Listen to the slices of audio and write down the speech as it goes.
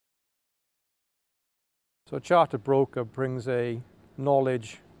So a chartered broker brings a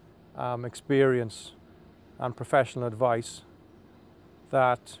knowledge, experience and professional advice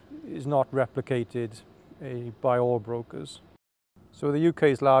that is not replicated by all brokers. So the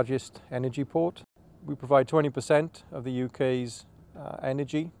UK's largest energy port. We provide 20% of the UK's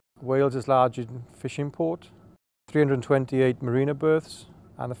energy. Wales' largest fishing port. 328 marina berths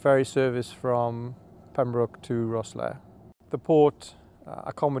and a ferry service from Pembroke to Rosslare. The port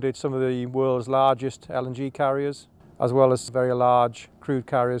accommodates some of the world's largest LNG carriers, as well as very large crude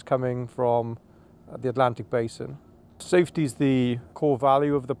carriers coming from the Atlantic Basin. Safety is the core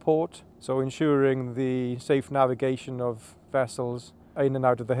value of the port, so ensuring the safe navigation of vessels in and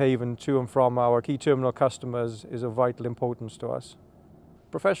out of the haven to and from our key terminal customers is of vital importance to us.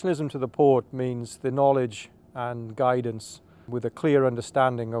 Professionalism to the port means the knowledge and guidance with a clear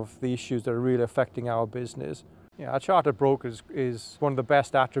understanding of the issues that are really affecting our business. Our chartered brokers is one of the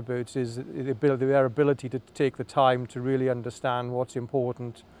best attributes is their ability to take the time to really understand what's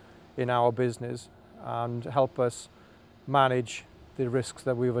important in our business and help us manage the risks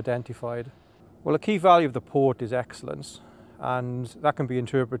that we've identified. Well, a key value of the port is excellence, and that can be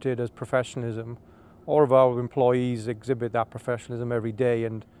interpreted as professionalism. All of our employees exhibit that professionalism every day,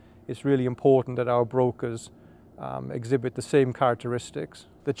 and it's really important that our brokers exhibit the same characteristics.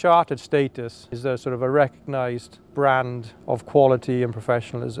 The chartered status is a sort of a recognised brand of quality and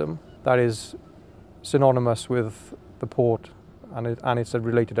professionalism that is synonymous with the port and its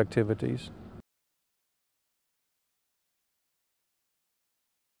related activities.